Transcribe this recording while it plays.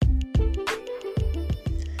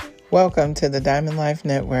Welcome to the Diamond Life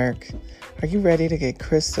Network. Are you ready to get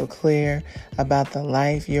crystal clear about the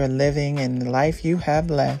life you're living and the life you have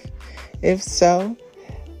left? If so,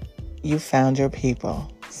 you found your people.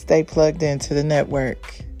 Stay plugged into the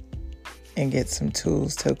network and get some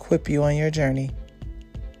tools to equip you on your journey.